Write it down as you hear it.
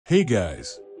Hey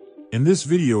guys! In this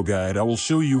video guide I will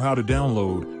show you how to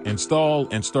download, install,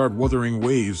 and start Wuthering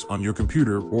Waves on your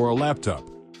computer or a laptop.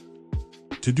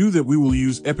 To do that we will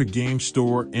use Epic Games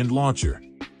Store and Launcher.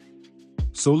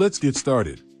 So let's get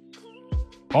started.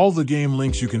 All the game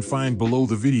links you can find below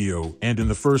the video and in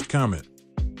the first comment.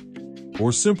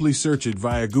 Or simply search it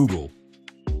via Google.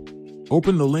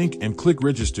 Open the link and click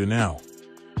register now.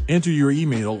 Enter your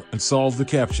email and solve the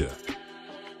CAPTCHA.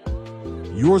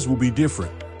 Yours will be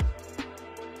different.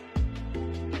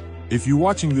 If you're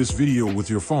watching this video with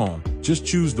your phone, just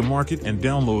choose the market and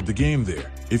download the game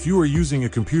there. If you are using a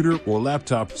computer or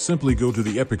laptop, simply go to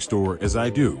the Epic Store as I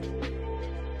do.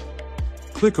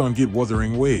 Click on Get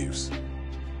Wuthering Waves.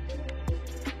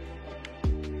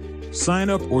 Sign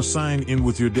up or sign in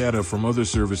with your data from other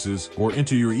services or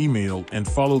enter your email and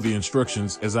follow the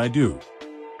instructions as I do.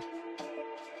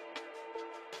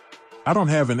 I don't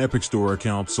have an Epic Store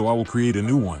account, so I will create a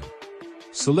new one.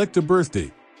 Select a birth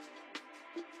date.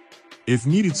 If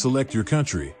needed, select your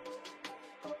country.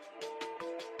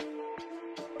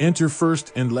 Enter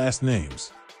first and last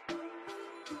names.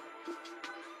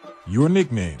 Your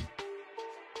nickname.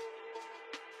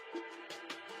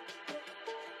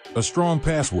 A strong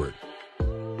password.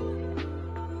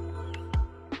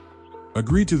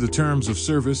 Agree to the terms of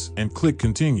service and click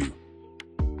Continue.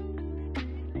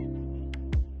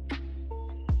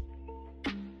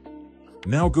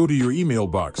 Now go to your email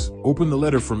box, open the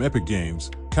letter from Epic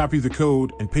Games, copy the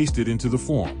code and paste it into the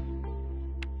form.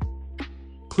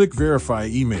 Click Verify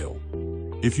Email.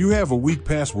 If you have a weak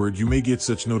password, you may get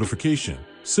such notification.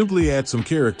 Simply add some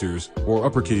characters, or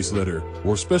uppercase letter,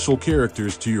 or special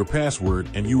characters to your password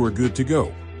and you are good to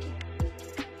go.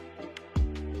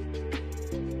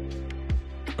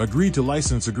 Agree to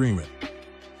license agreement.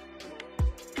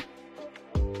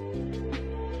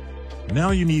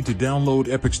 Now you need to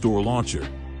download Epic Store Launcher.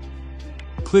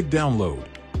 Click Download.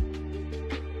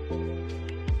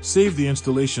 Save the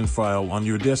installation file on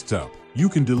your desktop. You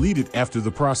can delete it after the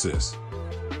process.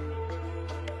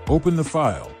 Open the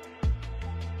file.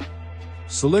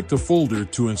 Select a folder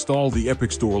to install the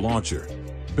Epic Store Launcher.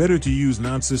 Better to use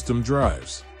non-system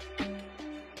drives.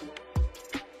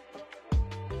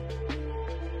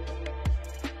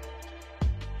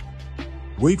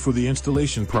 Wait for the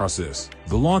installation process.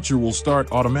 The launcher will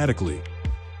start automatically.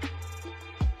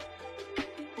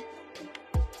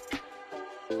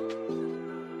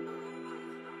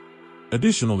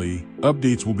 Additionally,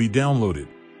 updates will be downloaded.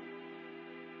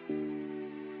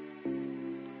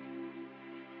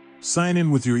 Sign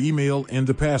in with your email and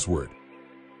the password.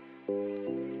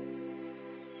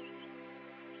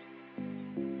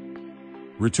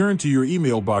 Return to your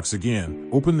email box again,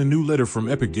 open the new letter from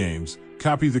Epic Games,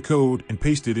 copy the code and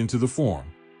paste it into the form.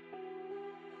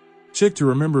 Check to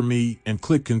remember me and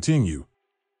click Continue.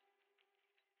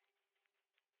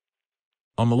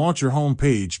 On the Launcher home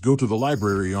page, go to the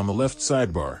library on the left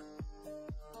sidebar.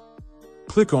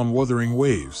 Click on Wuthering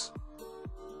Waves.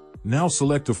 Now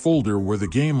select a folder where the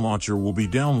game launcher will be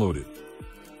downloaded.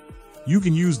 You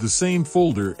can use the same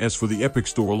folder as for the Epic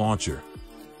Store Launcher,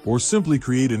 or simply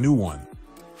create a new one.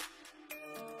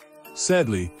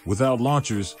 Sadly, without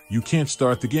launchers, you can't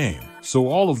start the game, so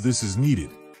all of this is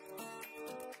needed.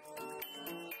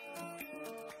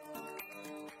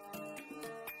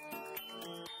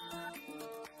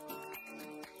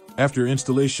 After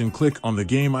installation, click on the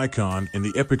game icon in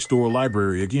the Epic Store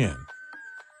library again.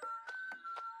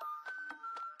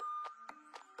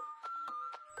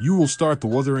 You will start the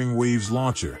Wuthering Waves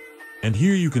launcher, and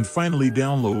here you can finally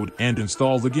download and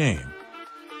install the game.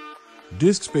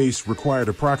 Disk space required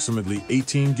approximately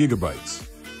 18 gigabytes.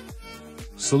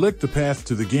 Select the path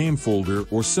to the game folder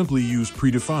or simply use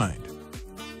predefined.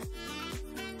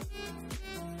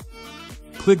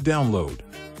 Click Download.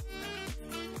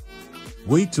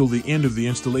 Wait till the end of the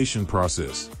installation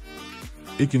process.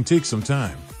 It can take some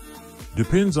time.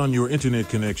 Depends on your internet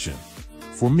connection.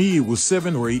 For me, it was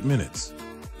 7 or 8 minutes.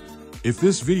 If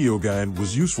this video guide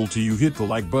was useful to you, hit the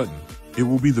like button. It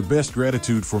will be the best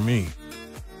gratitude for me.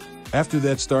 After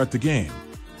that, start the game.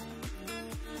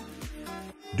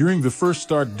 During the first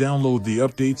start, download the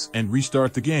updates and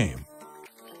restart the game.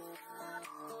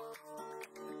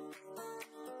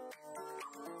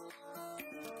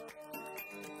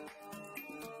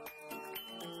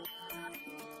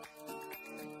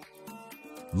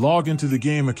 Log into the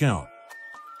game account.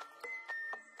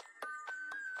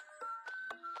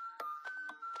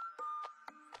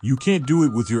 You can't do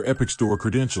it with your Epic Store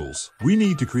credentials. We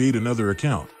need to create another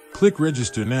account. Click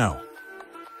Register now.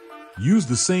 Use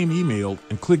the same email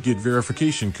and click Get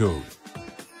Verification Code.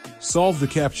 Solve the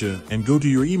CAPTCHA and go to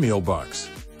your email box.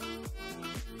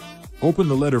 Open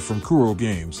the letter from Kuro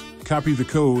Games, copy the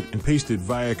code, and paste it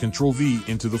via Ctrl-V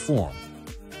into the form.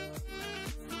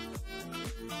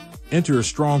 Enter a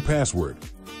strong password.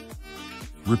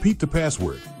 Repeat the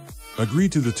password. Agree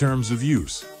to the terms of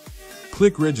use.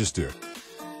 Click Register.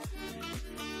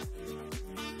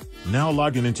 Now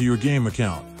log in into your game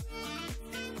account.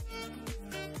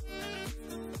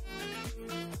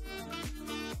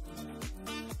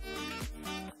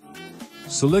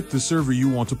 Select the server you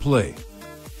want to play.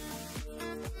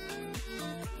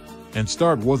 And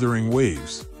start Wuthering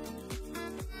Waves.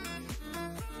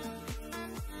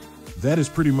 That is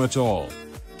pretty much all.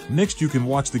 Next you can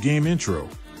watch the game intro.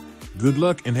 Good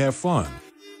luck and have fun.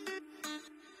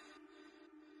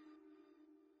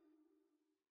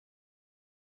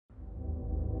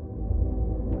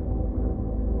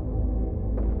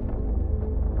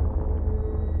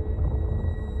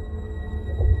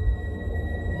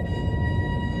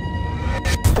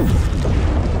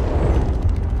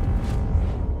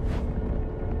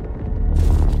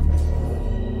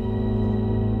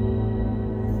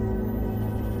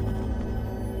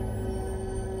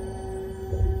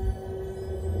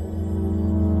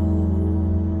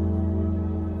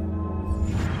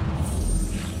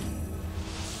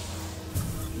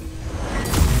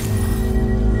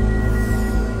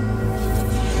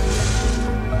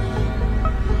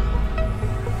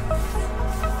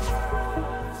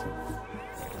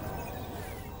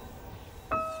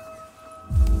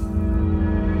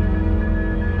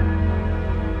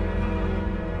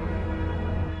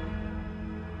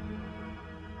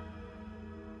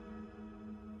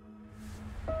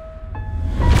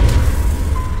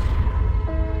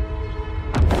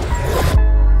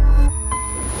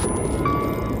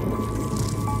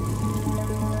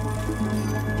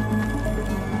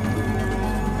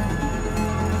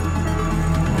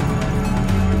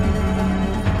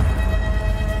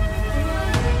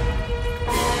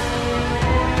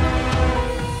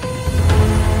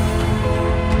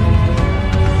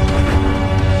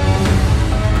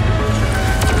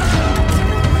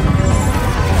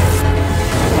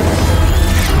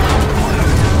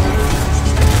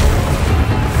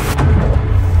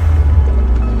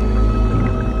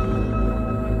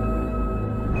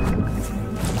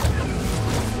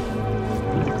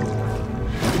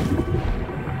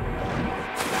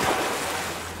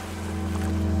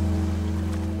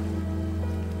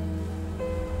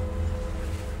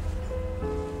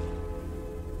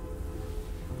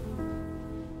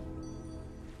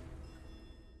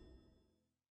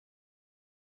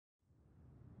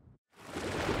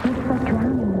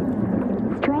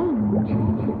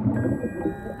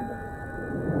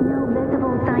 No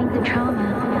visible signs of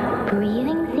trauma.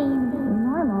 Breathing seems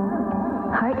normal.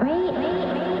 Heart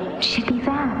rate should be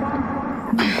fast.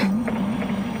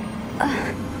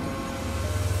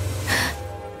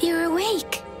 You're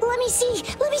awake. Let me see.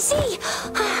 Let me see.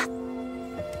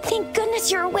 Thank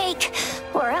goodness you're awake,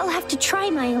 or I'll have to try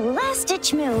my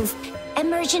last-ditch move.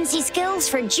 Emergency skills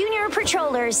for junior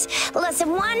patrollers.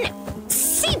 Lesson 1,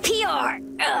 CPR.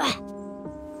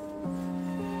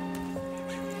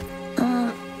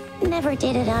 Never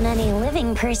did it on any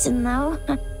living person, though.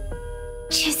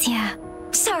 Jizia.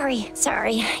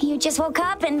 Sorry. You just woke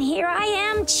up, and here I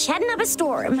am, chatting up a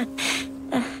storm.